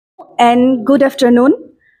and good afternoon.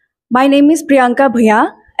 My name is Priyanka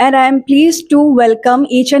Bhuya, and I am pleased to welcome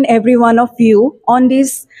each and every one of you on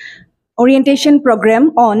this orientation program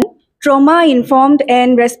on trauma informed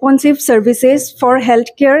and responsive services for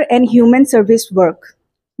healthcare and human service work.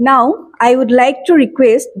 Now, I would like to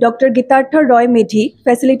request Dr. Gitartha Roy Medhi,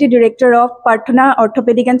 Facility Director of Parthana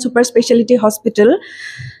Orthopedic and Super Specialty Hospital,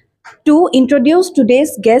 to introduce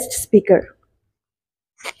today's guest speaker.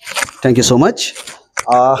 Thank you so much.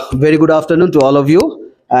 Very good afternoon to all of you,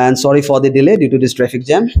 and sorry for the delay due to this traffic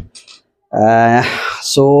jam.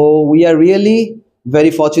 So we are really very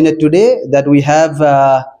fortunate today that we have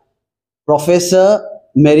Professor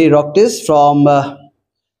Mary Rauktis from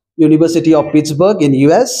University of Pittsburgh in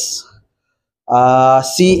US.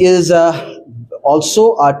 She is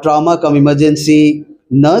also a trauma cum emergency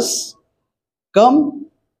nurse, come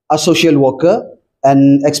a social worker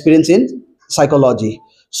and experience in psychology.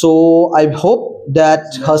 So I hope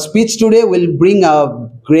that her speech today will bring a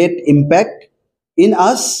great impact in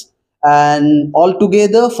us, and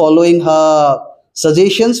altogether following her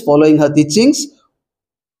suggestions, following her teachings,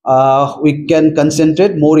 we can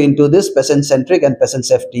concentrate more into this patient-centric and patient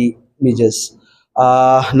safety measures.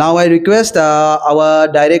 Now I request our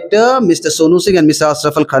director, Mr. Sonu Singh and Mr.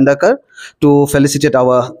 Asrafal Khandakar, to felicitate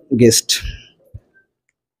our guest.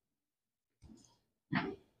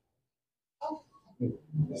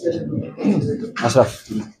 Asraf.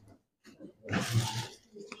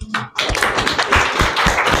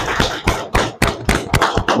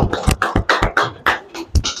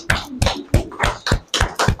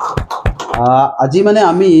 আজি মানে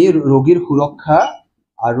আমি ৰোগীৰ সুৰক্ষা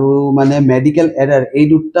আৰু মানে medical এৰাৰ এই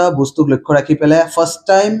দুটা বস্তুক লক্ষ্য ৰাখি পেলাই ফাৰ্ষ্ট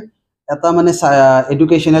টাইম এটা মানে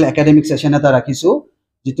এডুকেশ্যনেল একাডেমিক সেশন এটা ৰাখিছো,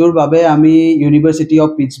 যিটোৰ বাবে আমি ইউনিভাৰ্চিটি অফ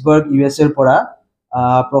পিটছবাৰ্গ ইউএছ এৰ পৰা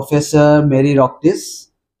প্ৰফেসৰ মেৰী ৰকটিছ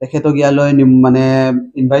তেখেতক ইয়ালৈ মানে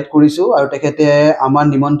ইনভাইট কৰিছো, আৰু তেখেতে আমাৰ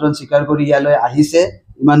নিমন্ত্ৰণ স্বীকাৰ কৰি ইয়ালৈ আহিছে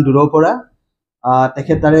ইমান দূৰৰ পৰা।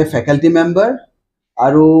 তেখেত তাৰে ফেকাল্টি মেম্বাৰ,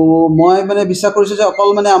 আৰু মই মানে বিশ্বাস কৰিছো যে অকল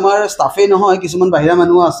মানে আমাৰ ষ্টাফেই নহয়, কিছুমান বাহিৰা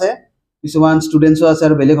মানুহ আছে, কিছুমান ষ্টুডেণ্টছো আছে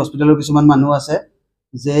আৰু বেলেগ হস্পিটেলৰ কিছুমান মানুহ আছে,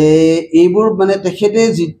 যে এইবোৰ মানে তেখেতে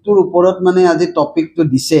যিটোৰ ওপৰত মানে আজি টপিকটো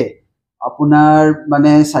দিছে আপোনাৰ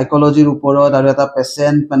মানে সাইকোলজিৰ ওপৰত, আৰু এটা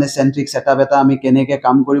পেশেন্ট মানে সেন্ট্ৰিক সেটআপ এটা আমি কেনেকৈ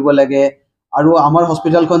কাম কৰিব লাগে, আৰু আমাৰ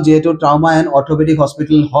হস্পিটেলখন যেহেতু ট্ৰাউমা এণ্ড অৰ্থোপেডিক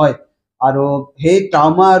হস্পিটেল হয়, আৰু সেই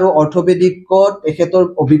ট্ৰাউমা আৰু অৰ্থোপেডিকত তেখেতৰ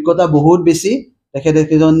অভিজ্ঞতা বহুত বেছি। তেখেত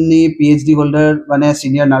এজনী PhD হোল্ডাৰ মানে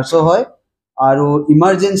সিনিয়ৰ নাৰ্ছো হয়, আৰু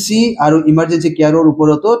ইমাৰ্জেন্সি কেয়াৰৰ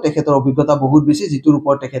ওপৰতো তেখেতৰ অভিজ্ঞতা বহুত বেছি, যিটোৰ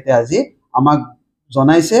ওপৰত তেখেতে আজি আমাক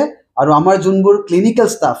জনাইছে। আৰু আমাৰ যোনবোৰ ক্লিনিকেল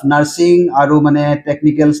ষ্টাফ, নাৰ্ছিং আৰু মানে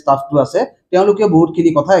টেকনিকেল ষ্টাফটো আছে, তেওঁলোকে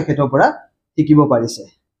বহুতখিনি কথা এখেতৰ পৰা শিকিব পাৰিছে।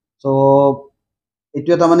 চ' এইটো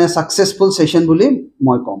এটা মানে সাকসেসফুল সেশন বুলি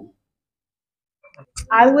মই কম।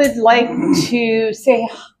 I would like to say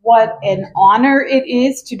what an honor it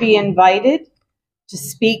is to be invited to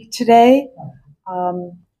speak today.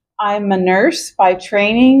 I'm a nurse by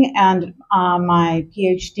training, and my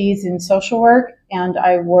PhD's in social work, and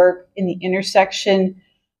I work in the intersection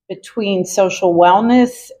between social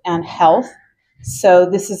wellness and health. So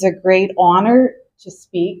this is a great honor to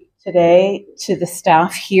speak today to the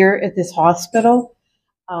staff here at this hospital.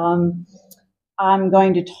 I'm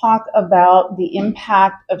going to talk about the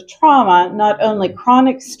impact of trauma, not only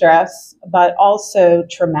chronic stress, but also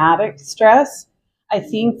traumatic stress. I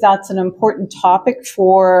think that's an important topic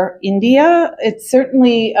for India. It's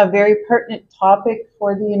certainly a very pertinent topic for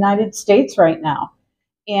the United States right now.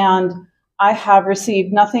 And I have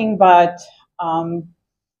received nothing but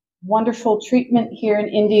wonderful treatment here in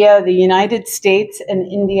India. The United States and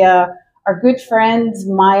India are good friends.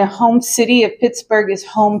 My home city of Pittsburgh is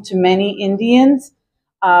home to many Indians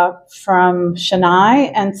from Chennai.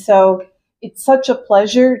 And so it's such a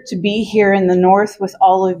pleasure to be here in the North with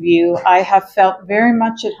all of you. I have felt very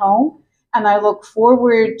much at home, and I look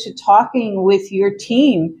forward to talking with your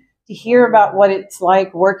team to hear about what it's like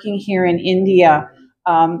working here in India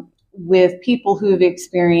with people who have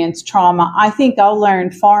experienced trauma. I think I'll learn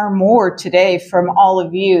far more today from all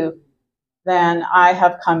of you than I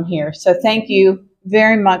have come here. So thank you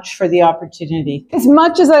very much for the opportunity. As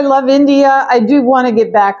much as I love India, I do want to get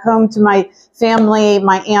back home to my family,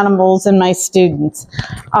 my animals, and my students.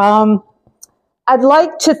 I'd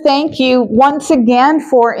like to thank you once again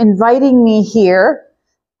for inviting me here.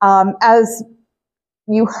 As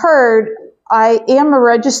you heard, I am a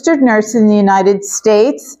registered nurse in the United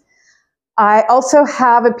States. I also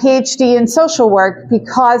have a PhD in social work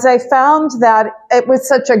because I found that it was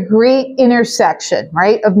such a great intersection,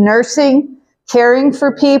 right, of nursing, caring for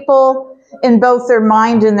people in both their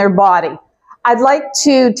mind and their body. I'd like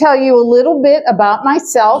to tell you a little bit about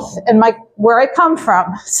myself and where I come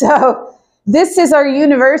from. So this is our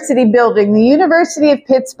university building, the University of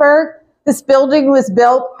Pittsburgh. This building was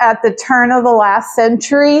built at the turn of the last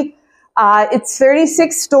century. It's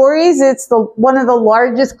 36 stories. It's one of the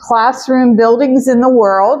largest classroom buildings in the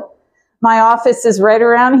world. My office is right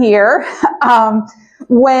around here.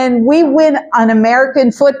 When we win an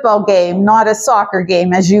American football game, not a soccer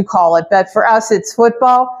game as you call it, but for us it's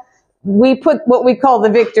football, we put what we call the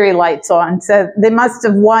victory lights on. So they must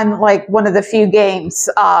have won like one of the few games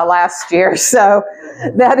last year. So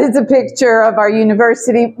that is a picture of our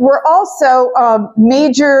university. We're also a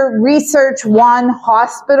major Research One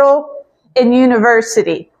hospital and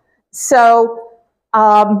university. So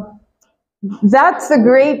that's the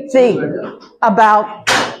great thing about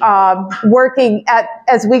working at,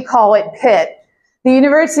 as we call it, Pitt. The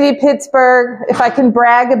University of Pittsburgh, if I can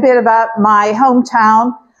brag a bit about my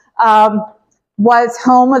hometown, was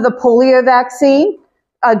home of the polio vaccine.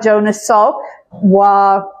 Jonas Salk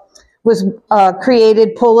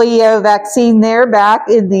created polio vaccine there back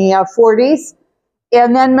in the 40s.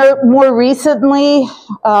 And then more recently,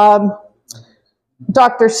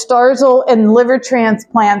 Dr. Starzl and liver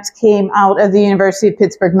transplants came out of the University of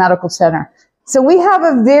Pittsburgh Medical Center. So we have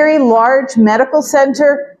a very large medical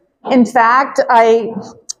center. In fact, I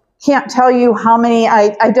can't tell you how many,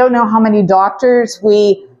 I don't know how many doctors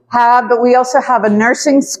we have, but we also have a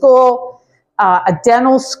nursing school, a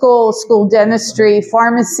dental school, school dentistry,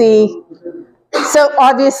 pharmacy. So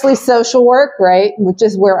obviously social work, right, which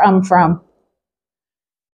is where I'm from.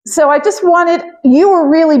 So I just wanted, you were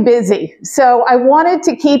really busy, so I wanted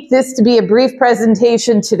to keep this to be a brief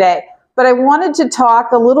presentation today, but I wanted to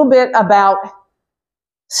talk a little bit about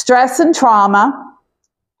stress and trauma.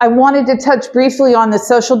 I wanted to touch briefly on the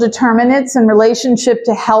social determinants in relationship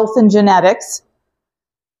to health and genetics.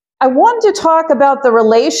 I wanted to talk about the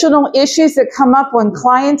relational issues that come up when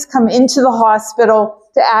clients come into the hospital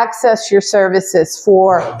to access your services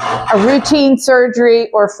for a routine surgery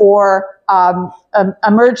or for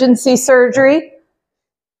emergency surgery.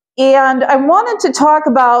 And I wanted to talk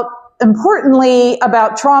about, importantly,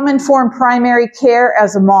 about trauma-informed primary care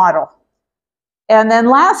as a model. And then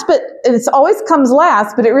last, but it always comes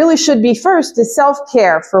last, but it really should be first, is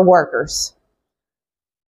self-care for workers.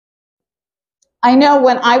 I know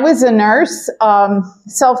when I was a nurse,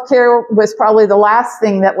 self-care was probably the last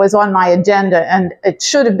thing that was on my agenda, and it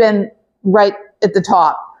should have been right at the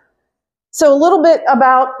top. So a little bit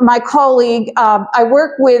about my colleague. I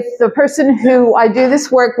work with the person who I do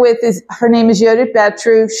this work with. Her name is Yodit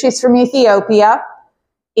Betru. She's from Ethiopia,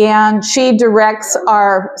 and she directs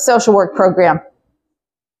our social work program.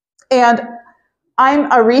 And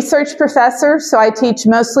I'm a research professor, so I teach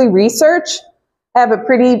mostly research. I have a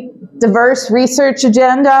pretty diverse research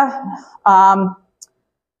agenda.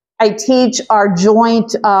 I teach our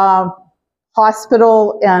joint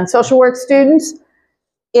hospital and social work students.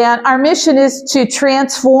 And our mission is to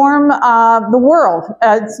transform the world.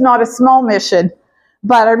 It's not a small mission,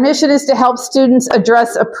 but our mission is to help students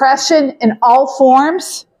address oppression in all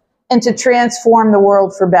forms and to transform the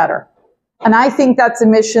world for better. And I think that's a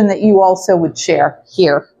mission that you also would share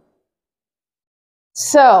here.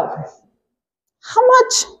 So, how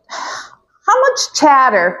much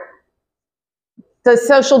chatter does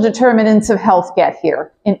social determinants of health get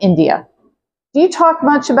here in India? Do you talk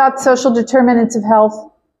much about social determinants of health?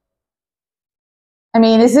 I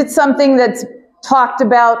mean, is it something that's talked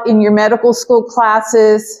about in your medical school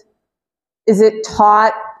classes? Is it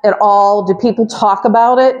taught at all? Do people talk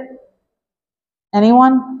about it?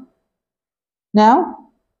 Anyone? No?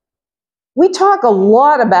 We talk a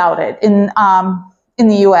lot about it in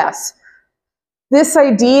the US. This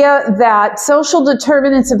idea that social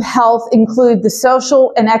determinants of health include the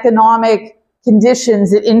social and economic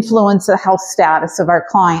conditions that influence the health status of our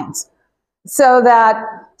clients. So that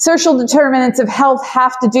social determinants of health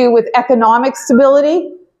have to do with economic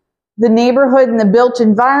stability, the neighborhood and the built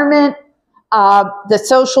environment, the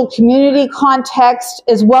social community context,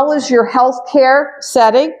 as well as your healthcare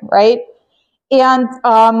setting, right? And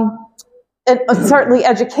certainly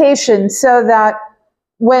education, so that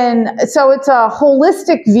so it's a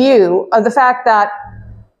holistic view of the fact that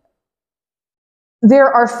there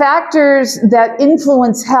are factors that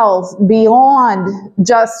influence health beyond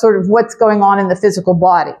just sort of what's going on in the physical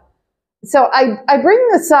body. So I bring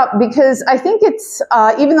this up because I think it's,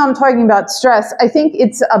 even though I'm talking about stress, I think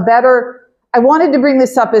it's I wanted to bring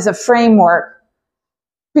this up as a framework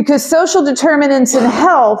because social determinants in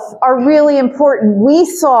health are really important. We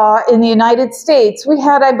saw in the United States, we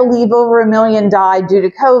had, I believe, over 1 million die due to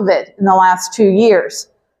COVID in the last 2 years.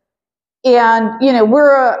 And, you know,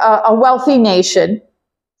 we're a wealthy nation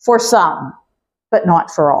for some, but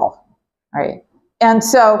not for all, right? And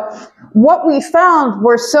so what we found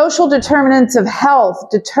were social determinants of health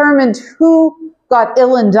determined who got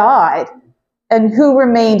ill and died and who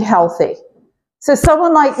remained healthy. So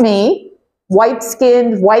someone like me,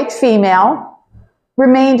 white-skinned, white female,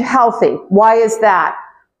 remained healthy. Why is that?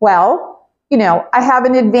 Well, you know, I have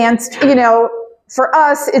an advanced, you know, for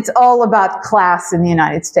us, it's all about class in the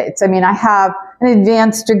United States. I mean, I have an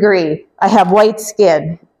advanced degree. I have white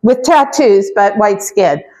skin with tattoos, but white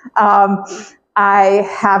skin. I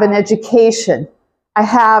have an education. I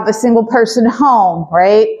have a single person home,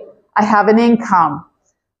 right? I have an income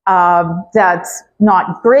that's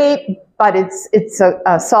not great, but it's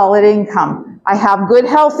a solid income. I have good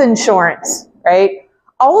health insurance, right?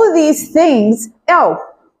 All of these things. Oh,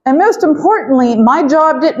 and most importantly, my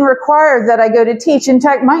job didn't require that I go to teach. In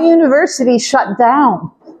fact, my university shut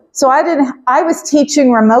down. So I was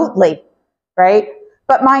teaching remotely, right?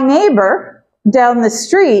 But my neighbor down the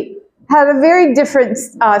street had a very different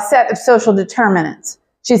set of social determinants.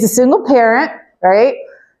 She's a single parent, right?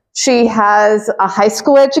 She has a high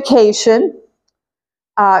school education.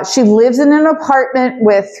 She lives in an apartment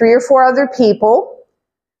with 3 or 4 other people.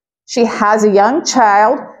 She has a young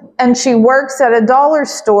child, and she works at a dollar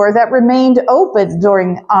store that remained open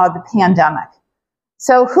during the pandemic.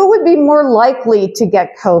 So who would be more likely to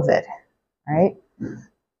get COVID, right?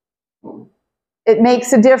 It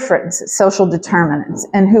makes a difference, social determinants,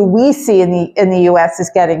 and who we see in the U.S. is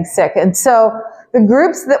getting sick. And so the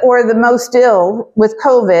groups that were the most ill with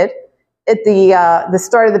COVID at the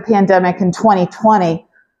start of the pandemic in 2020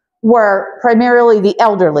 were primarily the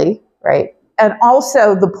elderly, right? And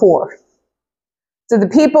also the poor. So the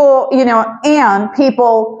people, you know, and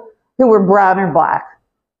people who were brown or black.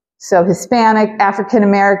 So Hispanic, African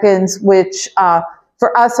Americans, which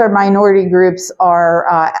for us, our minority groups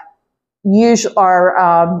are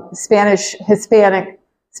Spanish, Hispanic,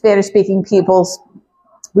 Spanish-speaking peoples.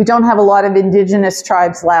 We don't have a lot of indigenous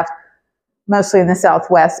tribes left, mostly in the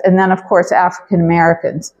Southwest. And then, of course, African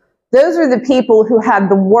Americans. Those are the people who had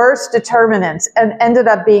the worst determinants and ended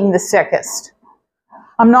up being the sickest.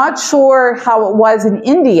 I'm not sure how it was in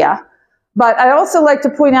India, but I'd also like to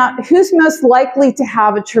point out who's most likely to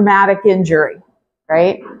have a traumatic injury,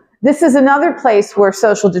 right? This is another place where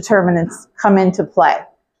social determinants come into play.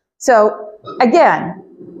 So again,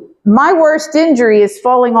 my worst injury is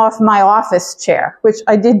falling off my office chair, which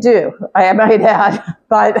I did do, I might add,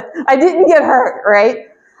 but I didn't get hurt, right?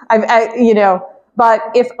 You know, but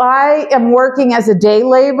if I am working as a day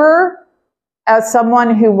laborer, as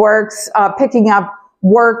someone who works picking up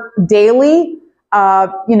work daily,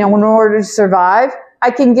 you know, in order to survive,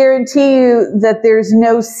 I can guarantee you that there's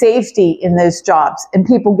no safety in those jobs and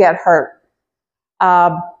people get hurt.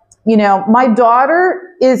 You know, my daughter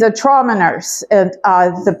is a trauma nurse at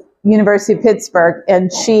the University of Pittsburgh,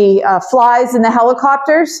 and she flies in the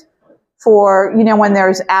helicopters for, you know, when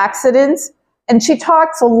there's accidents. And she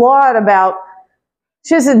talks a lot about,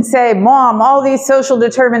 she doesn't say, Mom, all these social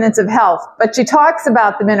determinants of health, but she talks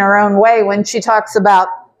about them in her own way when she talks about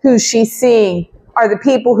who she's seeing are the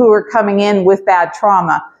people who are coming in with bad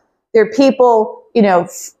trauma. They're people, you know,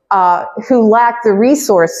 who lack the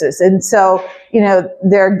resources. And so, you know,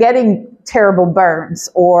 they're getting terrible burns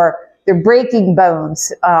or they're breaking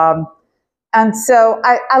bones. And so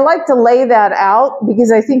I like to lay that out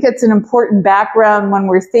because I think it's an important background when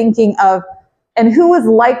we're thinking of, and who is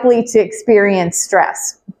likely to experience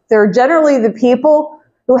stress. They're generally the people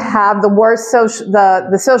who have the worst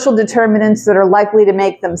the social determinants that are likely to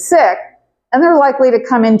make them sick, and they're likely to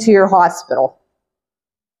come into your hospital.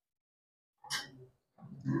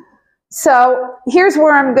 So here's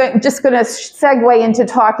where I'm just going to segue into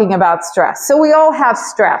talking about stress. So we all have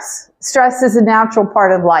stress. Stress is a natural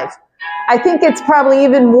part of life. I think it's probably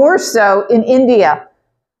even more so in India,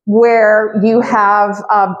 where you have,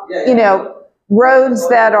 you know, roads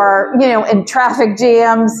that are, you know, in traffic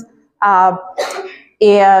jams,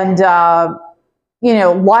 and, you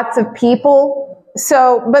know, lots of people.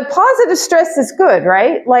 So, but positive stress is good,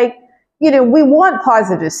 right? Like, you know, we want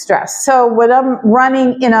positive stress. So when I'm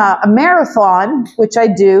running in a marathon, which I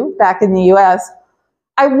do back in the US,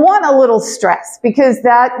 I want a little stress because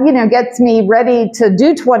that, you know, gets me ready to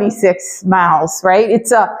do 26 miles, right?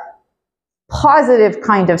 It's a positive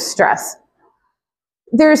kind of stress.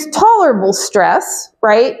 There's tolerable stress,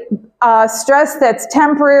 right? Stress that's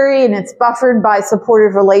temporary and it's buffered by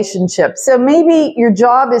supportive relationships. So maybe your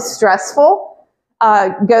job is stressful,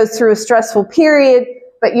 goes through a stressful period,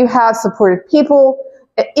 but you have supportive people.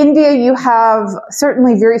 In India, you have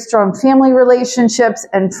certainly very strong family relationships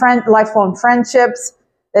and lifelong friendships.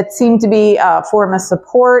 that seem to be a form of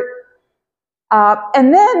support.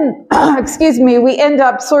 And then, excuse me, we end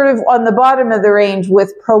up sort of on the bottom of the range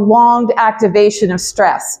with prolonged activation of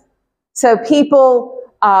stress. So people,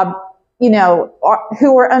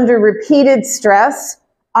 who are under repeated stress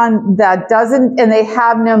and they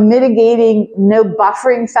have no mitigating, no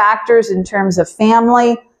buffering factors in terms of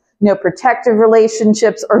family, no protective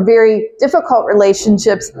relationships, or very difficult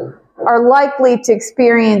relationships, are likely to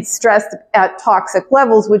experience stress at toxic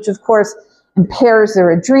levels, which of course impairs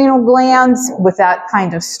their adrenal glands with that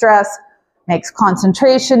kind of stress, makes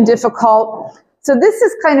concentration difficult. So this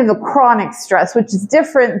is kind of a chronic stress, which is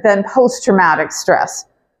different than post-traumatic stress.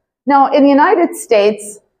 Now, in the United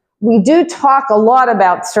States, we do talk a lot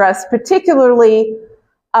about stress, particularly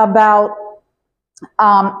about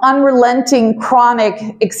unrelenting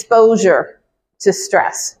chronic exposure to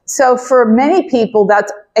stress. So for many people,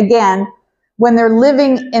 that's, again, when they're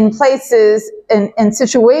living in places and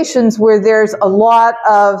situations where there's a lot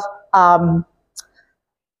of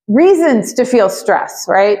reasons to feel stress,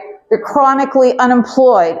 right? They're chronically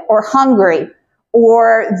unemployed or hungry,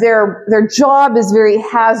 or their job is very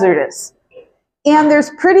hazardous. And there's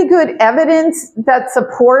pretty good evidence that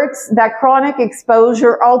supports that chronic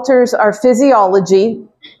exposure alters our physiology,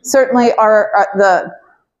 certainly the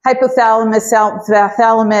hypothalamus,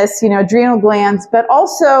 thalamus, adrenal glands, but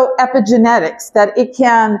also epigenetics, that it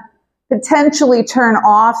can potentially turn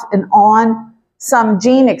off and on some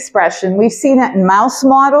gene expression. We've seen it in mouse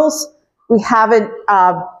models. We haven't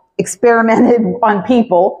experimented on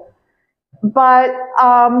people, but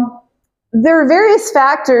there are various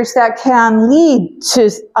factors that can lead to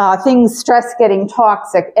stress getting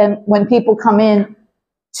toxic. And when people come in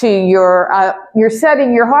to your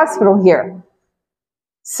setting, your hospital here.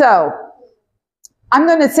 So I'm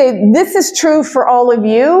going to say this is true for all of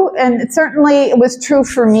you, and it certainly was true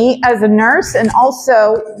for me as a nurse, and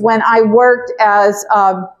also when I worked as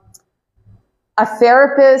a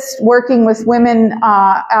therapist working with women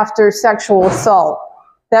after sexual assault.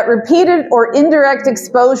 That repeated or indirect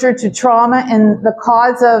exposure to trauma in the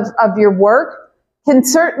cause of your work can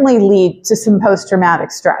certainly lead to some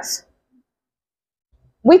post-traumatic stress.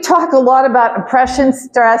 We talk a lot about oppression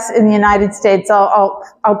stress in the United States.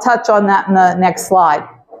 I'll touch on that in the next slide.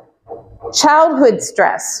 Childhood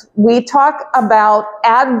stress. We talk about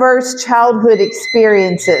adverse childhood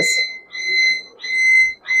experiences.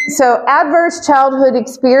 So adverse childhood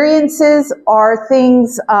experiences are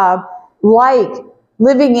things like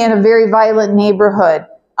living in a very violent neighborhood,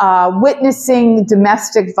 witnessing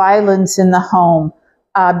domestic violence in the home,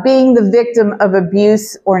 being the victim of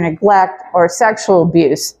abuse or neglect or sexual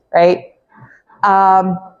abuse, right?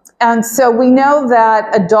 And so we know that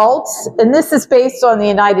adults, and this is based on the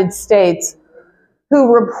United States,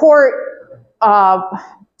 who report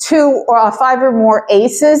 2 or 5 or more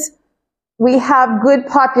ACEs, we have good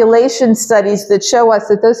population studies that show us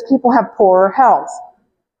that those people have poorer health.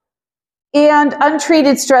 And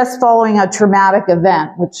untreated stress following a traumatic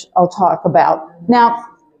event, which I'll talk about. Now,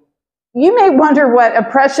 you may wonder what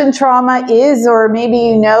oppression trauma is, or maybe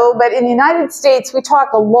you know, but in the United States, we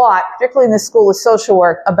talk a lot, particularly in the School of Social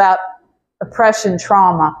Work, about oppression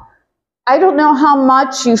trauma. I don't know how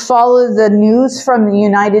much you follow the news from the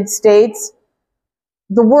United States.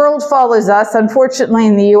 The world follows us. Unfortunately,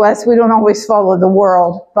 in the US, we don't always follow the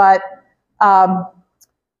world, but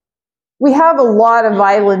we have a lot of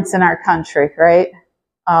violence in our country, right?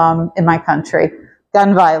 In my country,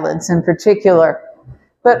 gun violence in particular,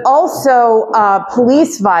 but also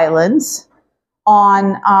police violence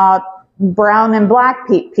on brown and black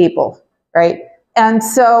people, right? And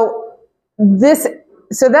so that's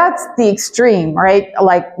the extreme, right?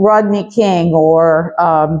 Like Rodney King or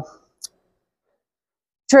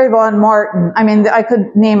Trayvon Martin. I mean, I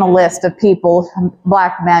could name a list of people,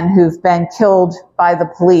 black men who've been killed by the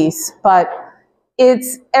police, but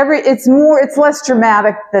it's less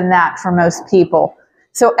dramatic than that for most people.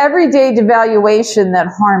 So everyday devaluation that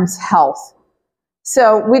harms health.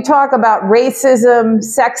 So we talk about racism,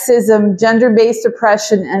 sexism, gender-based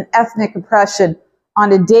oppression, and ethnic oppression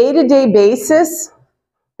on a day-to-day basis.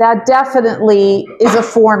 That definitely is a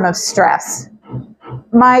form of stress.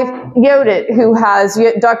 My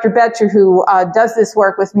Yodit, Dr. Betcher, who does this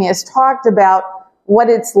work with me, has talked about what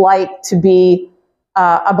it's like to be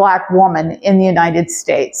a black woman in the United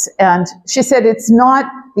States. And she said it's not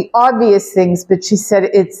the obvious things, but she said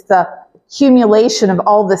it's the accumulation of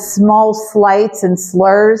all the small slights and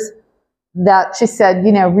slurs that she said,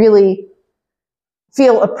 really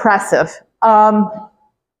feel oppressive.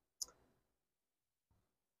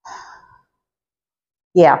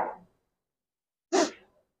 Yeah.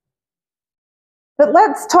 But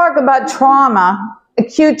let's talk about trauma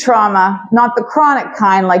acute trauma, not the chronic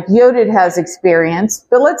kind like Yodit has experienced,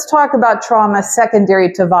 but let's talk about trauma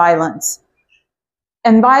secondary to violence.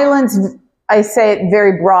 And violence, I say it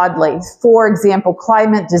very broadly. For example,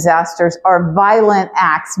 climate disasters are violent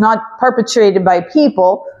acts, not perpetrated by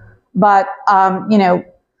people, but,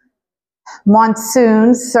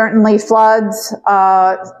 monsoons, certainly floods,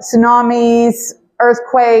 tsunamis,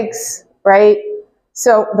 earthquakes, right?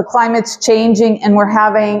 So the climate's changing and we're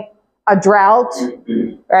having a drought,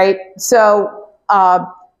 right? So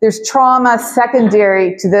there's trauma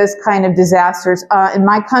secondary to those kind of disasters. In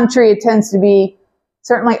my country, it tends to be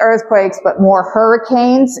certainly earthquakes, but more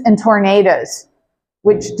hurricanes and tornadoes,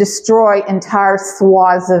 which destroy entire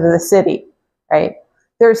swaths of the city, right?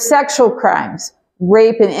 There's sexual crimes,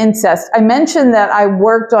 rape and incest. I mentioned that I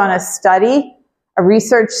worked on a study, a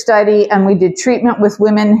research study, and we did treatment with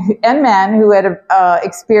women and men who had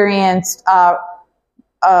experienced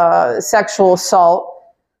sexual assault.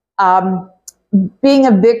 Being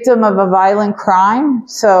a victim of a violent crime,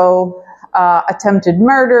 so attempted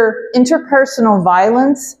murder, interpersonal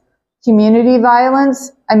violence, community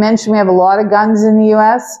violence. I mentioned we have a lot of guns in the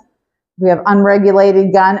U.S. We have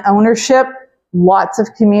unregulated gun ownership, lots of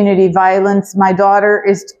community violence. My daughter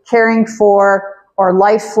is caring for or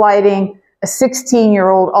life flighting a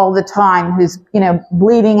 16-year-old all the time who's,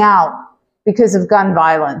 bleeding out because of gun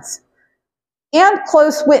violence and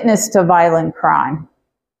close witness to violent crime.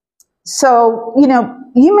 So,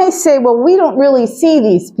 you may say, well, we don't really see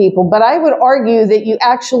these people, but I would argue that you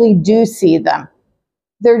actually do see them.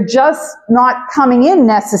 They're just not coming in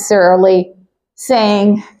necessarily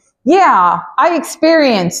saying, yeah, I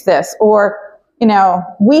experienced this, or,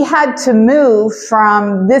 we had to move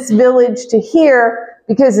from this village to here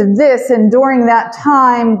because of this, and during that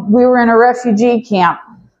time, we were in a refugee camp.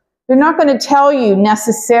 They're not going to tell you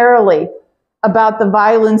necessarily about the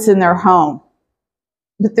violence in their home.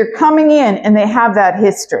 But they're coming in and they have that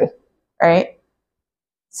history, right?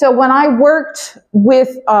 So when I worked with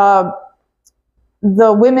the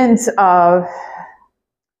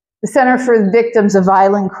Center for the Victims of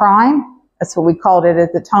Violent Crime, that's what we called it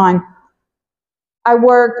at the time, I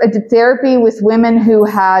did therapy with women who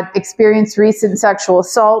had experienced recent sexual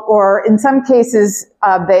assault, or in some cases,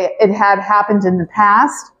 it had happened in the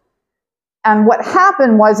past. And what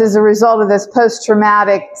happened was, as a result of this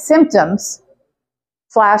post-traumatic symptoms,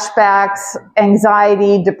 flashbacks,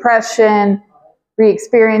 anxiety, depression,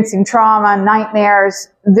 re-experiencing trauma, nightmares,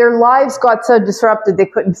 their lives got so disrupted they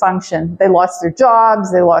couldn't function. They lost their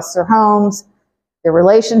jobs, they lost their homes, their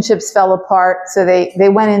relationships fell apart, so they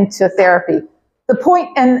went into therapy. The point,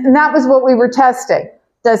 and that was what we were testing.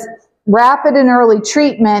 Does rapid and early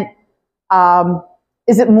treatment,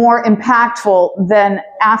 is it more impactful than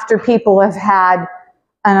after people have had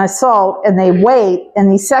an assault and they wait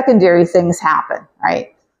and these secondary things happen,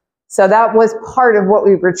 right? So that was part of what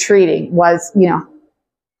we were treating was,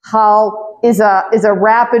 how is a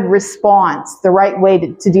rapid response the right way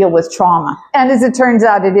to deal with trauma? And as it turns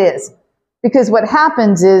out, it is. Because what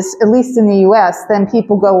happens is, at least in the US, then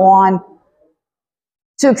people go on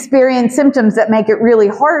to experience symptoms that make it really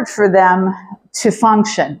hard for them to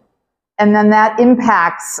function. And then that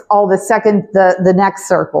impacts all the next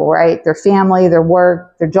circle, right? Their family, their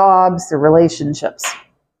work, their jobs, their relationships.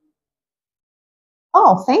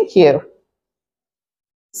 Oh, thank you.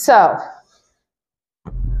 So,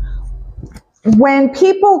 when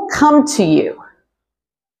people come to you,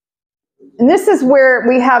 and this is where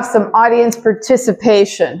we have some audience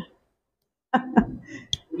participation.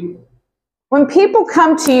 When people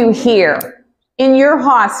come to you here in your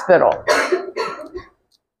hospital,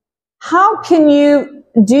 how can you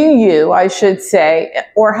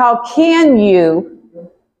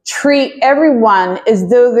treat everyone as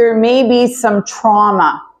though there may be some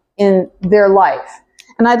trauma in their life?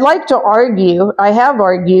 And I'd like to argue, I have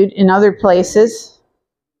argued in other places,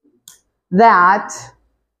 that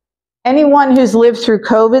anyone who's lived through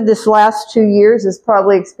COVID this last 2 years has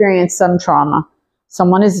probably experienced some trauma.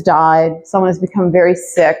 Someone has died, someone has become very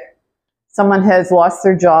sick, someone has lost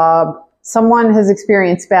their job, someone has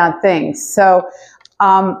experienced bad things. So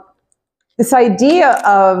this idea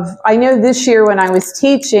of, I know this year when I was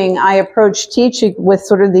teaching, I approached teaching with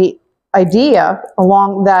sort of the idea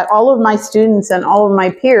along that all of my students and all of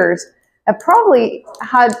my peers have probably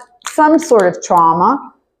had some sort of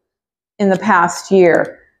trauma in the past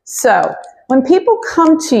year. So when people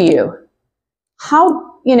come to you,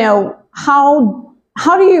 how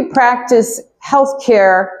do you practice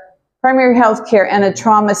healthcare, primary healthcare, in a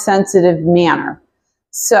trauma-sensitive manner?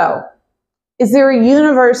 So, is there a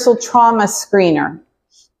universal trauma screener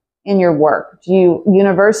in your work? Do you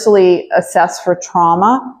universally assess for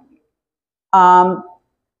trauma? Um,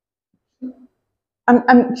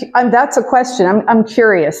 that's a question. I'm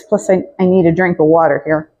curious. Plus, I need a drink of water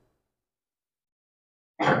here.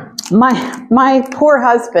 My poor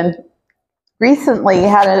husband recently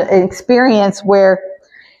had an experience where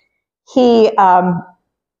he had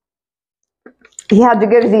to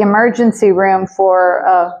go to the emergency room for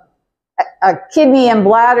a kidney and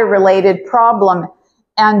bladder related problem.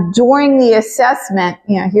 And during the assessment,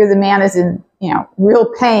 here the man is in,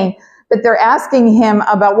 real pain, but they're asking him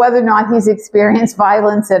about whether or not he's experienced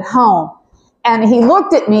violence at home. And he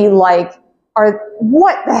looked at me like,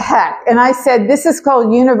 what the heck? And I said, this is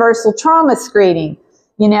called universal trauma screening,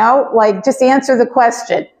 like just answer the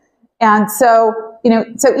question. And so,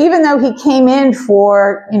 so even though he came in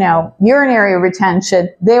for, urinary retention,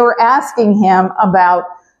 they were asking him about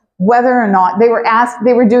whether or not they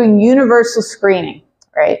were doing universal screening,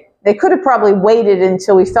 right? They could have probably waited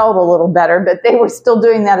until we felt a little better, but they were still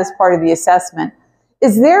doing that as part of the assessment.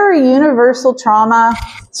 Is there a universal trauma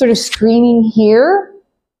sort of screening here?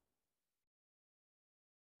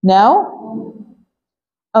 No?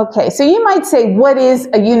 Okay, so you might say, what is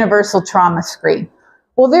a universal trauma screen?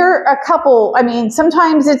 Well, there are a couple.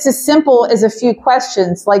 Sometimes it's as simple as a few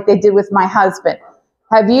questions like they did with my husband.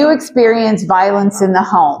 Have you experienced violence in the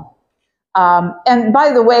home? And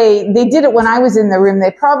by the way, they did it when I was in the room.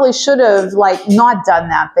 They probably should have not done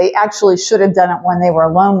that. They actually should have done it when they were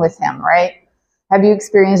alone with him, right? Have you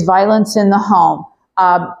experienced violence in the home?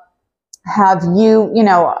 Have you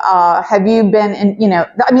been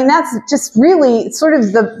in, that's just really sort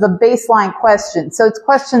of the baseline question. So it's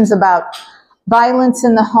questions about violence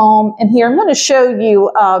in the home. And here I'm going to show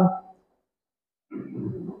you,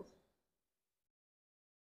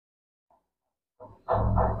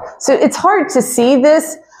 so it's hard to see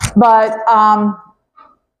this, but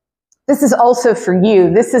this is also for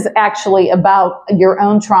you. This is actually about your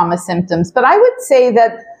own trauma symptoms. But I would say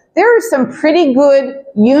that there are some pretty good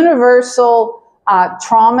universal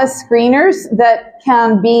trauma screeners that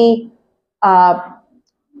can be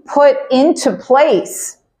put into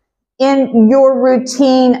place in your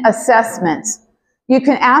routine assessments. You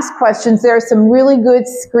can ask questions. There are some really good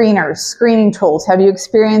screening tools. Have you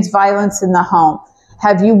experienced violence in the home?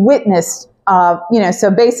 Have you witnessed,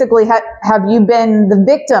 so basically, have you been the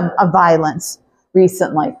victim of violence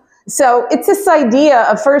recently? So it's this idea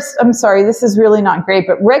of first, I'm sorry, this is really not great,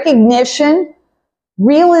 but recognition,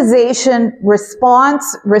 realization,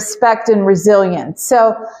 response, respect, and resilience.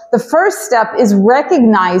 So the first step is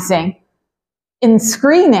recognizing in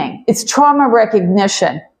screening, it's trauma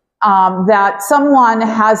recognition, that someone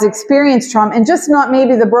has experienced trauma, and just not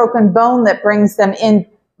maybe the broken bone that brings them in,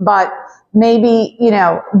 but maybe,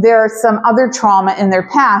 there's some other trauma in their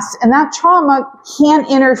past, and that trauma can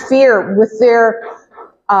interfere with their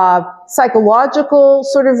psychological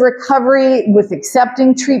sort of recovery, with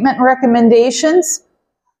accepting treatment recommendations,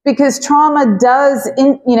 because trauma does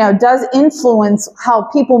influence how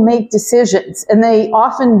people make decisions, and they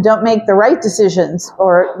often don't make the right decisions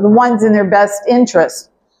or the ones in their best interest.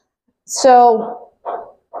 So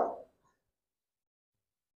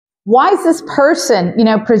why is this person,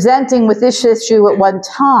 presenting with this issue at one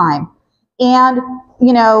time? And,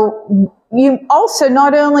 you also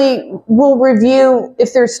not only will review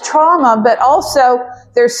if there's trauma, but also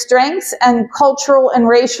their strengths and cultural and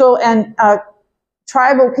racial and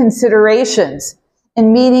tribal considerations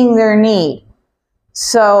in meeting their need.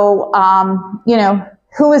 So,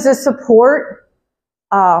 who is a support?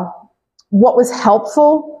 What was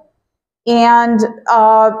helpful? And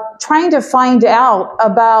trying to find out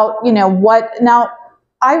about, what. Now,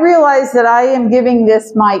 I realize that I am giving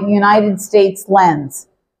this my United States lens,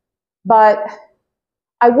 but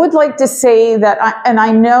I would like to say that,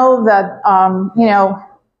 I know that,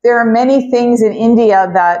 there are many things in India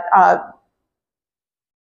that are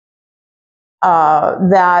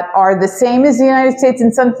the same as the United States,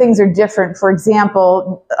 and some things are different. For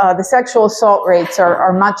example, the sexual assault rates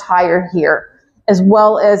are much higher here, as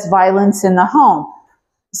well as violence in the home.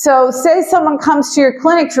 So say someone comes to your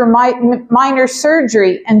clinic for minor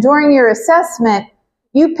surgery, and during your assessment,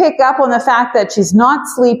 you pick up on the fact that she's not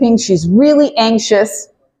sleeping, she's really anxious,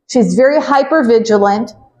 she's very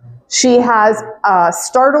hypervigilant, she has a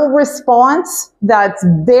startled response that's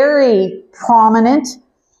very prominent,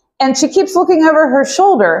 and she keeps looking over her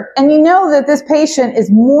shoulder, and you know that this patient is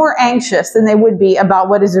more anxious than they would be about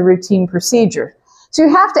what is a routine procedure. So you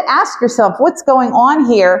have to ask yourself, what's going on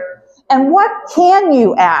here? And what can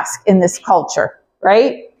you ask in this culture,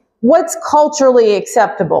 right? What's culturally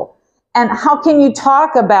acceptable? And how can you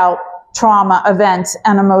talk about trauma events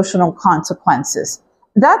and emotional consequences?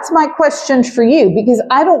 That's my question for you, because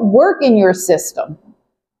I don't work in your system.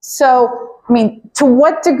 So, I mean, to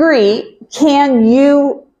what degree can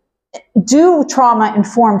you do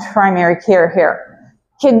trauma-informed primary care here?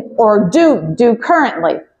 Do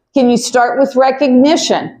currently? Can you start with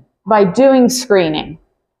recognition by doing screening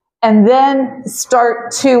and then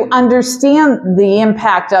start to understand the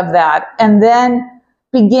impact of that and then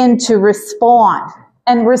begin to respond?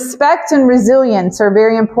 And respect and resilience are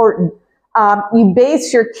very important. You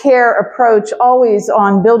base your care approach always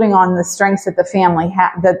on building on the strengths that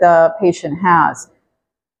the patient has.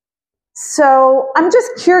 So I'm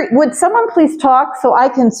just curious, would someone please talk so I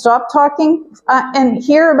can stop talking and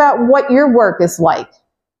hear about what your work is like?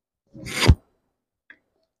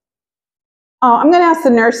 Oh, I'm going to ask the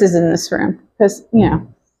nurses in this room because, you know,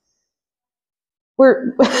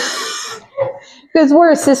 because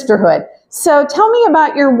we're a sisterhood. So tell me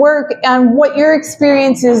about your work and what your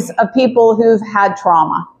experience is of people who've had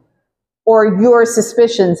trauma or your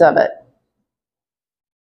suspicions of it.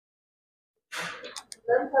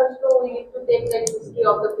 Then first of all, we need to take the history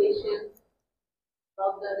of the patient,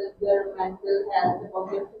 about their mental health,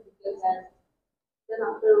 about their physical health. Then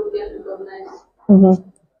after we can recognize. Mm-hmm.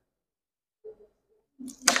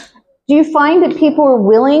 Do you find that people are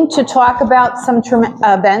willing to talk about some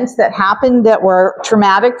events that happened that were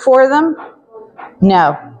traumatic for them?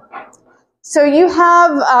 No. So you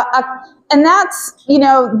have, and that's, you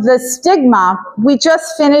know, the stigma. We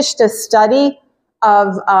just finished a study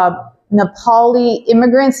of Nepali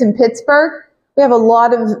immigrants in Pittsburgh. We have a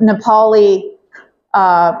lot of Nepali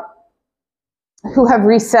who have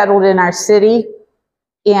resettled in our city,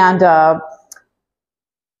 and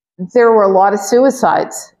there were a lot of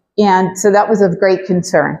suicides. And so that was of great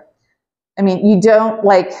concern. I mean, you don't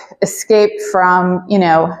like escape from, you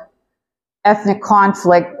know, ethnic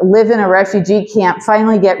conflict, live in a refugee camp,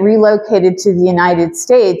 finally get relocated to the United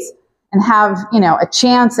States and have, you know, a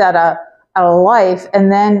chance at a life,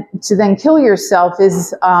 and then to then kill yourself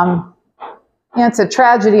is, you know, it's a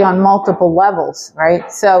tragedy on multiple levels,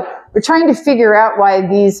 right? So we're trying to figure out why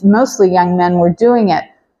these mostly young men were doing it.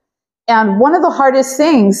 And one of the hardest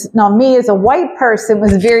things, now me as a white person,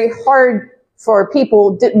 was very hard for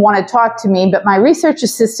people who didn't want to talk to me, but my research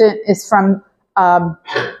assistant is from,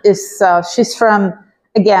 she's from,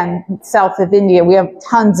 again, south of India. We have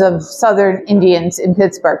tons of Southern Indians in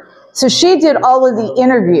Pittsburgh. So she did all of the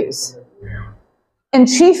interviews. And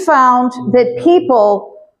she found that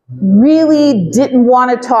people really didn't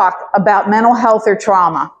want to talk about mental health or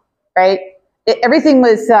trauma, right? Everything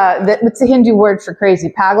was, what's the Hindu word for crazy?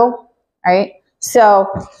 Pagal, right? So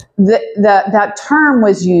that term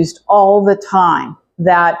was used all the time,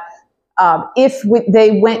 that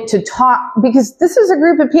they went to talk, because this is a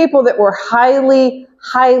group of people that were highly,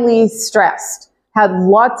 highly stressed, had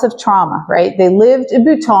lots of trauma, right? They lived in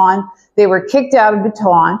Bhutan. They were kicked out of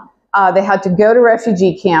Bhutan. They had to go to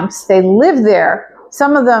refugee camps. They lived there.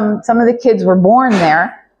 Some of the kids were born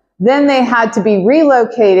there. Then they had to be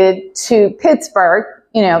relocated to Pittsburgh,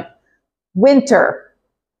 you know, winter.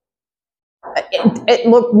 It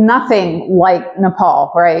looked nothing like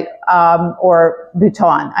Nepal, right? Or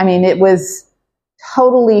Bhutan. I mean, it was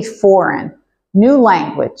totally foreign. New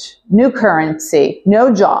language, new currency,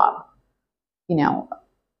 no job. You know,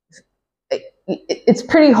 it's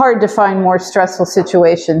pretty hard to find more stressful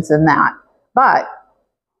situations than that. But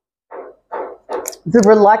the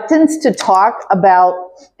reluctance to talk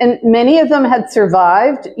about, and many of them had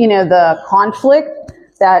survived, you know, the conflict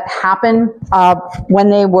that happened when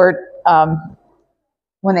they were,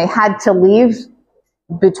 when they had to leave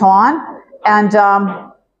Bhutan. And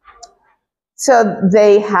so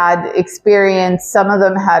they had experienced, some of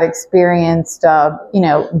them had experienced, you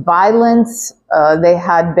know, violence. They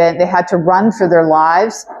had to run for their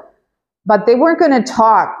lives, but they weren't going to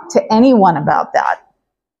talk to anyone about that,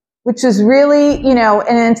 which is really, you know,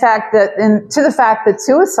 and in fact, to the fact that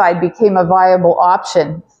suicide became a viable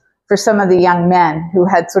option for some of the young men who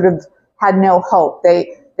had sort of had no hope.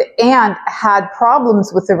 And had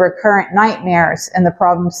problems with the recurrent nightmares and the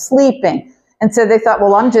problem sleeping. And so they thought,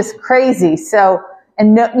 well, I'm just crazy. So,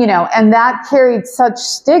 and no, you know, and that carried such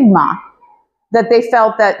stigma that they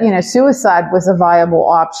felt that, you know, suicide was a viable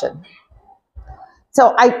option.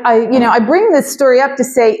 So I bring this story up to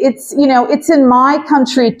say it's, you know, it's in my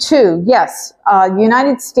country too. Yes, the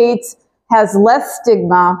United States has less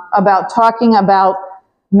stigma about talking about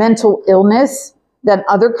mental illness than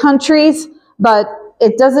other countries, but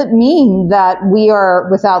it doesn't mean that we are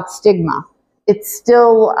without stigma. It's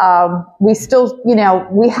still, we still, you know,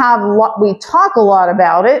 we talk a lot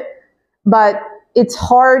about it, but it's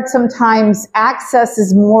hard sometimes. Access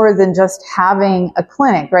is more than just having a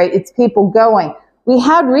clinic, right? It's people going. We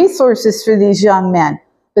had resources for these young men,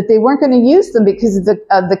 but they weren't going to use them because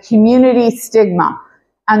of the community stigma.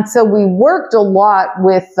 And so we worked a lot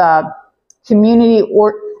with community,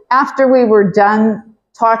 or after we were done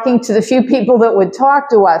talking to the few people that would talk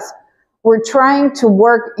to us, we're trying to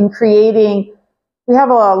work in creating, we have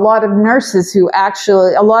a lot of nurses who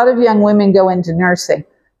actually, a lot of young women go into nursing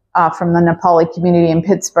from the Nepali community in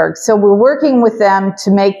Pittsburgh. So we're working with them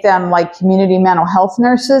to make them like community mental health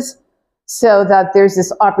nurses, so that there's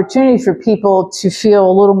this opportunity for people to feel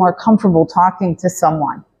a little more comfortable talking to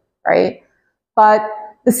someone, right? But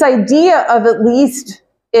this idea of, at least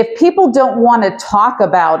if people don't want to talk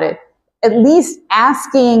about it, at least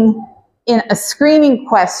asking in a screening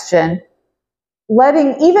question,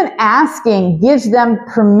 even asking gives them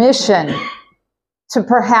permission to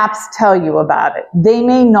perhaps tell you about it. They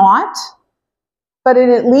may not, but it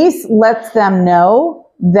at least lets them know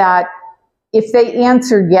that if they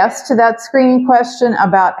answer yes to that screening question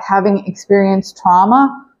about having experienced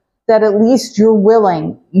trauma, that at least you're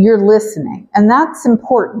willing, you're listening. And that's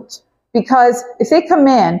important, because if they come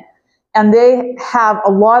in and they have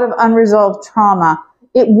a lot of unresolved trauma,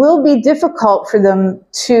 it will be difficult for them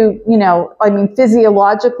to,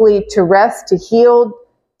 physiologically to rest, to heal,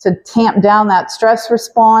 to tamp down that stress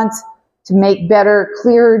response, to make better,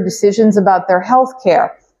 clearer decisions about their health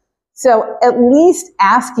care. So at least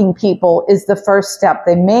asking people is the first step.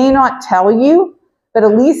 They may not tell you, but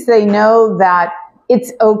at least they know that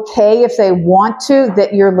it's okay if they want to,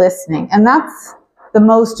 that you're listening. And that's the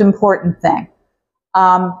most important thing.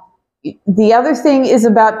 The other thing is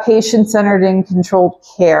about patient-centered and controlled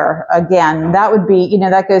care. Again, that would be,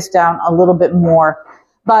 that goes down a little bit more.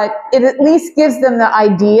 But it at least gives them the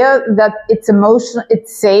idea that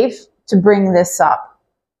it's safe to bring this up.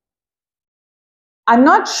 I'm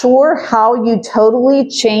not sure how you totally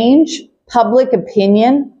change public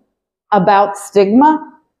opinion about stigma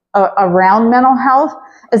around mental health.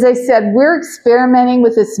 As I said, we're experimenting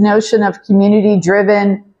with this notion of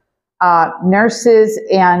community-driven nurses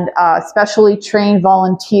and specially trained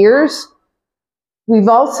volunteers. We've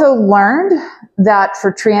also learned that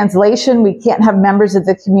for translation, we can't have members of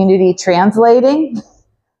the community translating,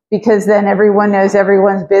 because then everyone knows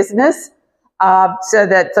everyone's business. So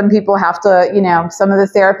that some people have to, some of the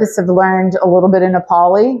therapists have learned a little bit in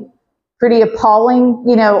Nepali. Pretty appalling,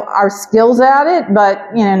 our skills at it,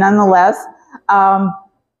 but, nonetheless.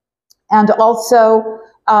 And also,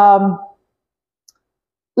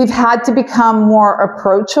 we've had to become more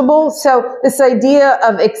approachable. So this idea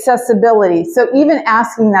of accessibility. So even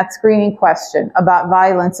asking that screening question about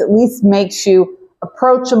violence at least makes you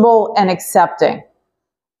approachable and accepting.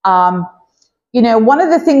 One of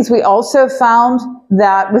the things we also found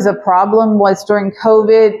that was a problem was during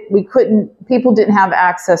COVID, people didn't have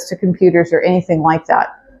access to computers or anything like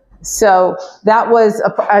that. So that was,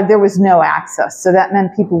 there was no access. So that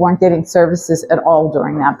meant people weren't getting services at all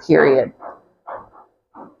during that period.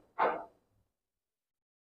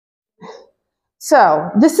 So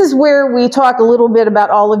this is where we talk a little bit about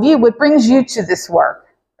all of you, what brings you to this work,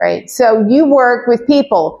 right? So you work with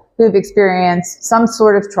people who've experienced some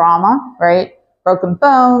sort of trauma, right? Broken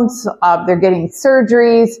bones, they're getting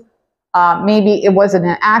surgeries. Maybe it wasn't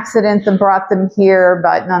an accident that brought them here,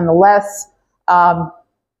 but nonetheless, I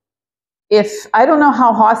don't know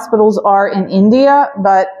how hospitals are in India,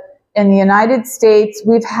 but in the United States,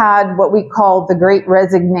 we've had what we call the Great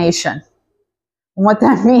Resignation. And what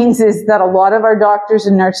that means is that a lot of our doctors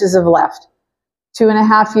and nurses have left.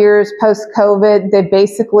 2.5 years post-COVID, they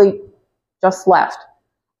basically just left.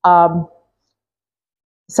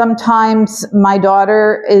 Sometimes my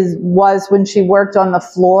daughter was when she worked on the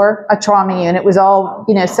floor, a trauma unit. It was all,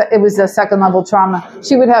 it was a second-level trauma.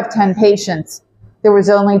 She would have 10 patients. There was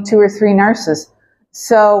only 2 or 3 nurses.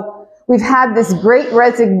 So we've had this great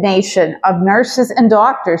resignation of nurses and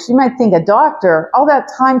doctors. You might think a doctor, all that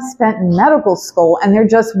time spent in medical school, and they're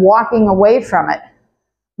just walking away from it.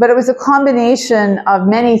 But it was a combination of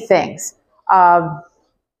many things.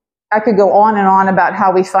 I could go on and on about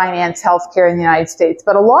how we finance healthcare in the United States,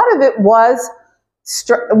 but a lot of it was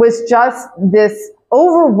just this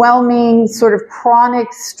overwhelming sort of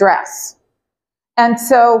chronic stress. And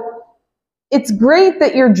so it's great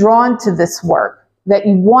that you're drawn to this work, that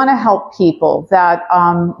you want to help people, that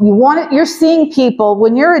you're seeing people,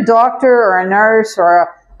 when you're a doctor or a nurse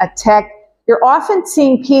or a tech, you're often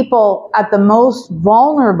seeing people at the most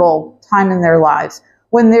vulnerable time in their lives,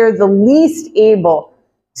 when they're the least able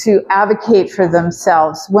to advocate for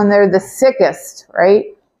themselves, when they're the sickest, right?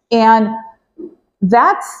 And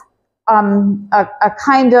that's a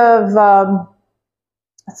kind of,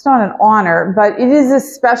 it's not an honor, but it is a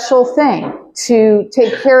special thing to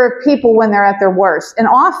take care of people when they're at their worst. And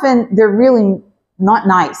often they're really not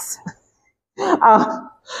nice.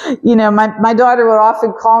 You know, my daughter would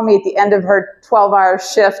often call me at the end of her 12-hour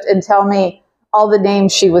shift and tell me all the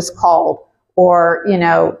names she was called, or, you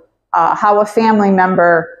know, how a family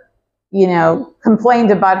member, you know,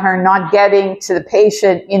 complained about her not getting to the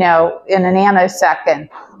patient, you know, in a nanosecond,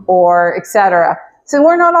 or et cetera. So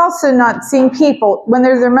we're not seeing people when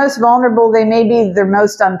they're their most vulnerable, they may be their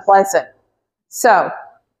most unpleasant. So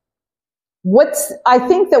I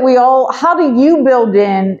think that how do you build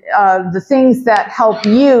in the things that help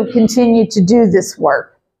you continue to do this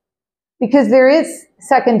work? Because there is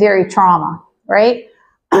secondary trauma, right?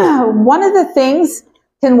 One of the things,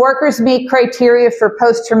 can workers meet criteria for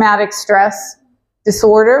post-traumatic stress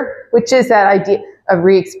disorder, which is that idea of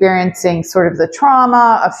re-experiencing sort of the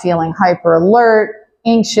trauma, of feeling hyper alert,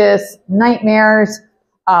 anxious, nightmares,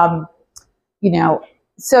 you know.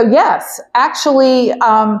 So yes, actually,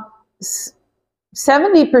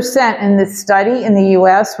 70% in this study in the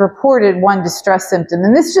U.S. reported one distress symptom.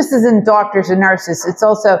 And this just isn't doctors and nurses. It's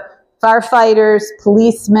also firefighters,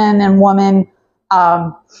 policemen and women.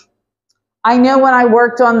 I know when I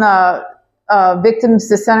worked on the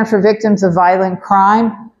Center for Victims of Violent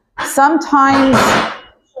Crime, sometimes,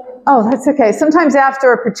 oh, that's okay. Sometimes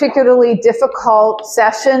after a particularly difficult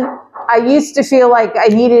session, I used to feel like I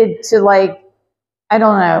needed to, like, I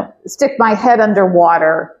don't know, stick my head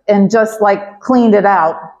underwater and just like clean it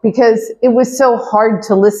out, because it was so hard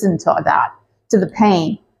to listen to that, to the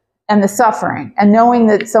pain and the suffering, and knowing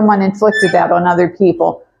that someone inflicted that on other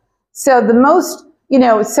people. So the most, you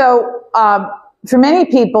know, for many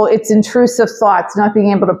people, it's intrusive thoughts, not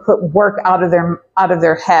being able to put work out of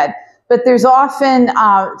their head. But there's often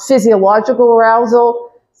physiological arousal.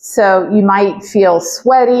 So you might feel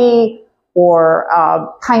sweaty or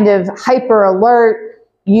kind of hyper alert.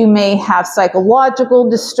 You may have psychological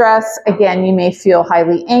distress. Again, you may feel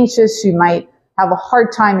highly anxious. You might have a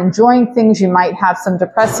hard time enjoying things. You might have some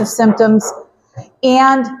depressive symptoms.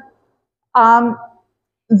 And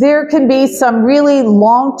there can be some really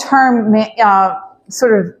long-term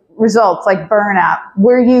sort of results, like burnout,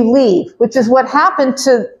 where you leave, which is what happened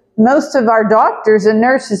to most of our doctors and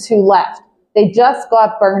nurses who left. They just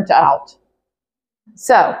got burnt out.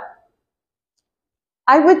 So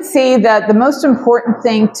I would say that the most important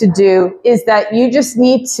thing to do is that you just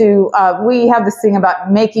need to, we have this thing about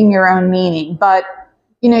making your own meaning, but,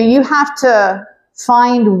 you know, you have to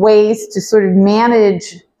find ways to sort of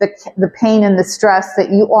manage the pain and the stress that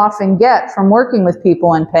you often get from working with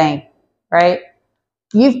people in pain, right?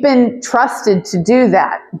 You've been trusted to do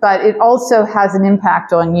that, but it also has an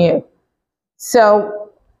impact on you. So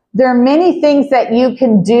there are many things that you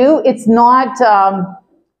can do. It's not,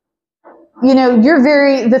 you know,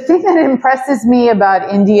 the thing that impresses me about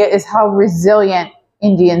India is how resilient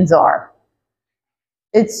Indians are.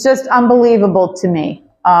 It's just unbelievable to me.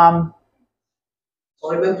 Sorry,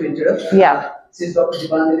 ma'am, to interrupt. Yeah. This is Dr.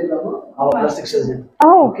 Dipanjali Rama, our plastic surgeon.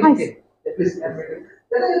 Oh, hi. Please.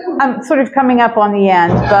 I'm sort of coming up on the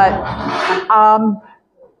end, but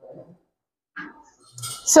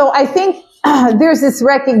so I think there's this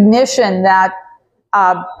recognition that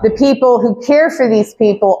the people who care for these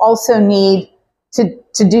people also need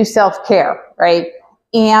to do self-care, right?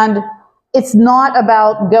 And it's not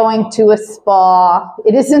about going to a spa.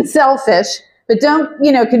 It isn't selfish, but don't,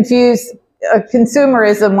 you know, confuse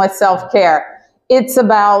consumerism with self-care. It's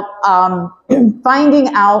about finding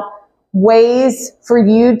out ways for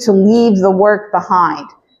you to leave the work behind.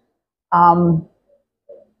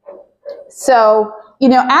 So, you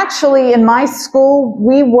know, actually in my school,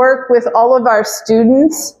 we work with all of our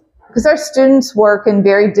students, because our students work in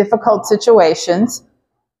very difficult situations.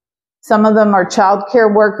 Some of them are child care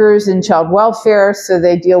workers in child welfare, so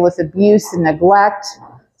they deal with abuse and neglect.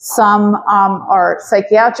 Some are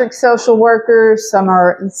psychiatric social workers,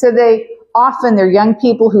 so they're young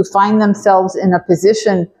people who find themselves in a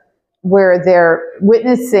position where they're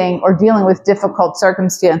witnessing or dealing with difficult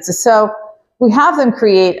circumstances. So we have them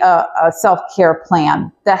create a self-care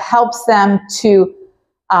plan that helps them to,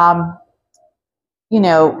 you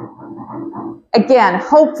know, again,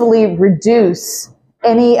 hopefully reduce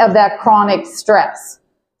any of that chronic stress.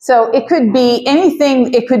 So it could be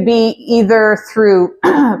anything. It could be either through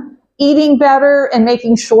eating better and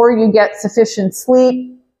making sure you get sufficient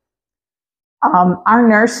sleep. Our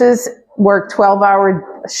nurses work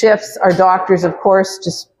 12-hour shifts. Our doctors, of course,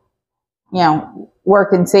 just, you know,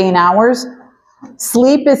 work insane hours.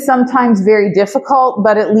 Sleep is sometimes very difficult,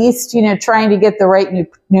 but at least, you know, trying to get the right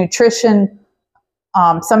nutrition.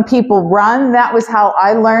 Some people run. That was how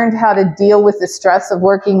I learned how to deal with the stress of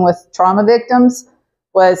working with trauma victims,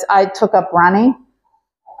 was I took up running.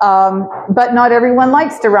 But not everyone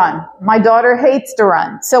likes to run. My daughter hates to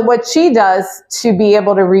run. So what she does to be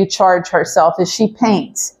able to recharge herself is she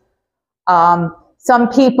paints. Some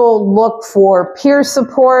people look for peer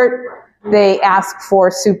support. They ask for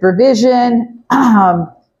supervision.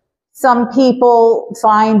 Some people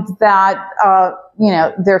find that,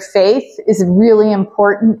 their faith is really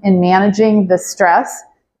important in managing the stress.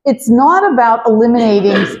 It's not about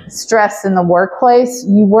eliminating stress in the workplace.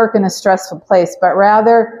 You work in a stressful place, but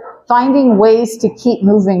rather finding ways to keep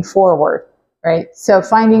moving forward, right? So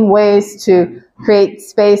finding ways to create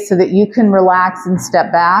space so that you can relax and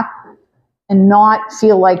step back and not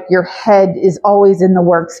feel like your head is always in the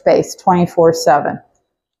workspace 24/7.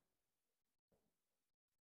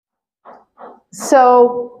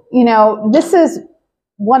 So, this is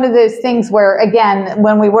one of those things where, again,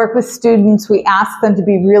 when we work with students, we ask them to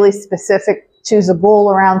be really specific, choose a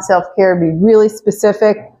goal around self-care, be really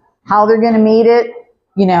specific, how they're going to meet it,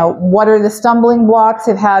 what are the stumbling blocks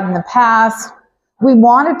they've had in the past. We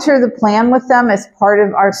monitor the plan with them as part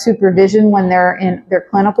of our supervision when they're in their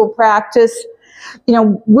clinical practice.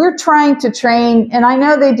 We're trying to train, and I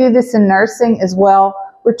know they do this in nursing as well,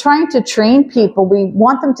 we're trying to train people. We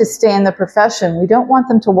want them to stay in the profession. We don't want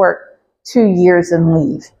them to work 2 years and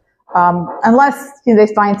leave. Unless they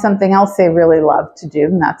find something else they really love to do,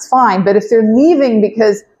 and that's fine. But if they're leaving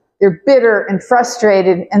because they're bitter and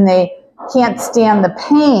frustrated and they can't stand the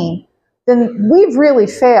pain, then we've really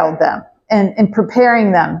failed them in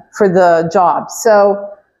preparing them for the job. So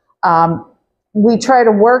we try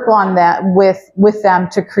to work on that with them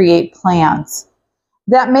to create plans.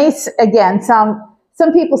 That may, again, some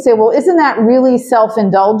people say, well, isn't that really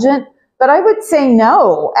self-indulgent? But I would say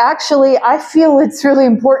no. Actually, I feel it's really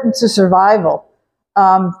important to survival.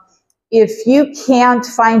 If you can't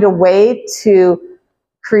find a way to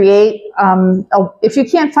create, if you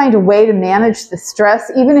can't find a way to manage the stress,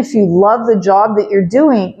 even if you love the job that you're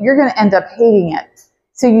doing, you're going to end up hating it.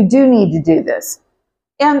 So you do need to do this.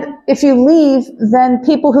 And if you leave, then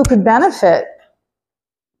people who could benefit,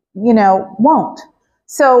 won't.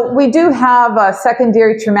 So we do have a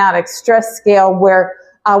secondary traumatic stress scale where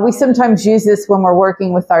we sometimes use this when we're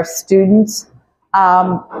working with our students,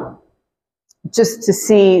 just to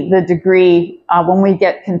see the degree when we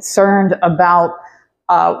get concerned about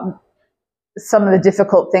some of the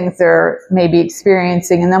difficult things they're maybe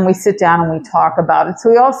experiencing, and then we sit down and we talk about it. So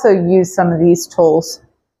we also use some of these tools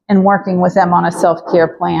in working with them on a self-care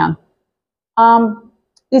plan.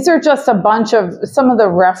 These are just a bunch of some of the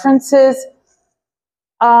references.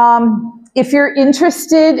 If you're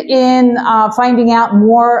interested in finding out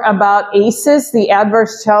more about ACEs, the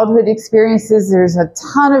adverse childhood experiences, there's a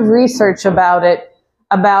ton of research about it,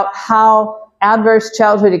 about how adverse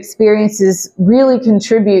childhood experiences really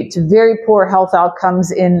contribute to very poor health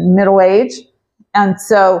outcomes in middle age. And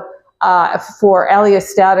so for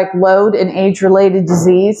allostatic load and age-related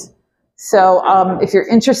disease. So if you're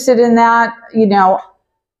interested in that,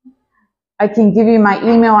 I can give you my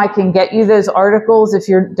email. I can get you those articles if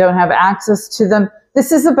you don't have access to them.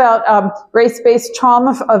 This is about race-based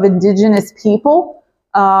trauma of indigenous people.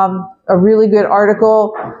 A really good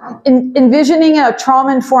article. Envisioning a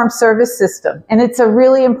trauma-informed service system. And it's a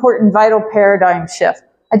really important vital paradigm shift.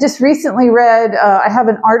 I just recently read, I have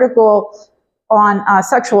an article on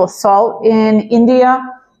sexual assault in India.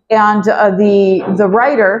 And the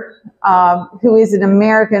writer, who is an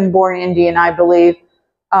American-born Indian, I believe,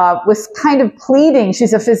 was kind of pleading,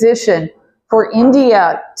 she's a physician, for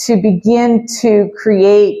India to begin to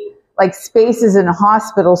create like spaces in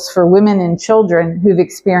hospitals for women and children who've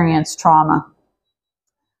experienced trauma.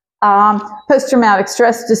 Post-traumatic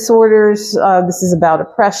stress disorders, this is about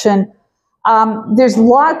oppression. There's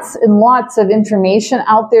lots and lots of information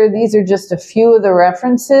out there. These are just a few of the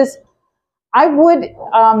references. I'm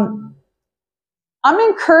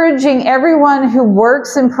encouraging everyone who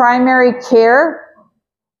works in primary care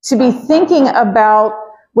to be thinking about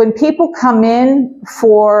when people come in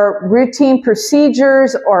for routine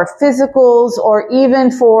procedures or physicals, or even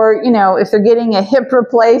for, if they're getting a hip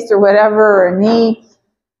replaced or whatever, or a knee,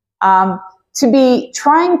 to be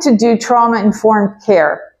trying to do trauma-informed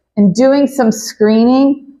care and doing some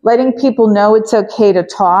screening, letting people know it's okay to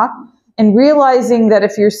talk, and realizing that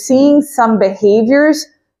if you're seeing some behaviors,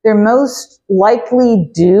 they're most likely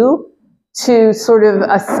due to sort of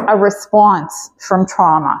a response from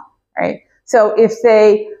trauma, right? So if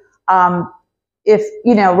they,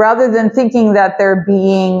 rather than thinking that they're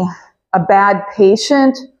being a bad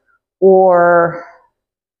patient or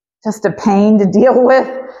just a pain to deal with,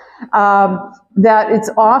 that it's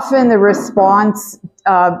often the response,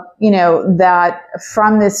 that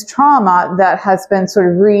from this trauma that has been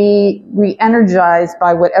sort of re-energized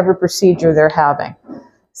by whatever procedure they're having.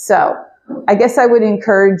 So I guess I would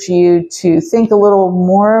encourage you to think a little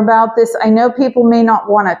more about this. I know people may not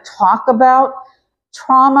want to talk about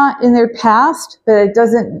trauma in their past,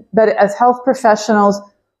 but as health professionals,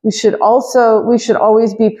 we should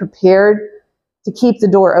always be prepared to keep the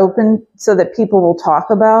door open so that people will talk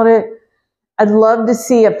about it. I'd love to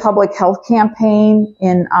see a public health campaign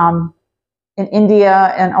in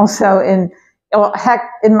India, and also in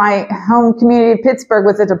my home community of Pittsburgh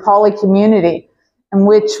with the Nepali community, in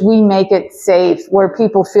which we make it safe, where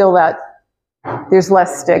people feel that there's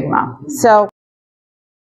less stigma. So